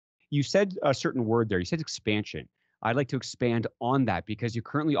You said a certain word there. You said expansion. I'd like to expand on that because you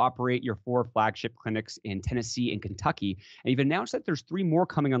currently operate your 4 flagship clinics in Tennessee and Kentucky, and you've announced that there's 3 more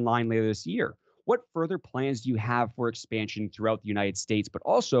coming online later this year. What further plans do you have for expansion throughout the United States, but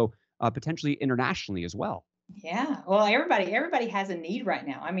also potentially internationally as well? Yeah. Well, everybody has a need right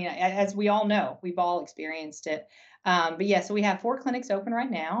now. I mean, as we all know, we've all experienced it. But yeah, so we have 4 clinics open right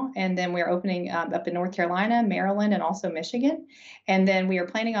now, and then we're opening up in North Carolina, Maryland, and also Michigan. And then we are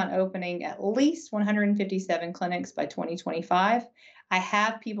planning on opening at least 157 clinics by 2025. I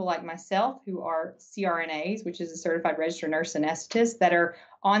have people like myself who are CRNAs, which is a certified registered nurse anesthetist, that are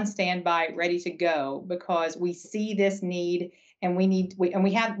on standby, ready to go because we see this need and we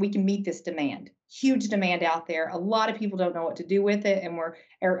can meet this demand. Huge demand out there. A lot of people don't know what to do with it, and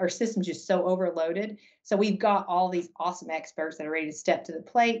our system's just so overloaded. So we've got all these awesome experts that are ready to step to the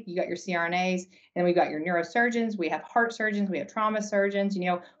plate. You got your CRNAs, and we've got your neurosurgeons. We have heart surgeons. We have trauma surgeons.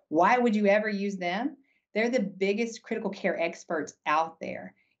 Why would you ever use them? They're the biggest critical care experts out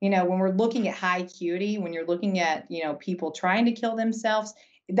there. When we're looking at high acuity, when you're looking at people trying to kill themselves,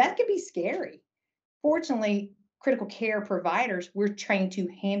 that can be scary. Fortunately, critical care providers, we're trained to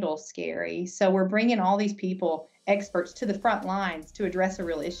handle scary. So we're bringing all these people, experts, to the front lines to address a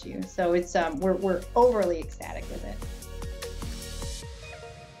real issue. So it's we're overly ecstatic with it.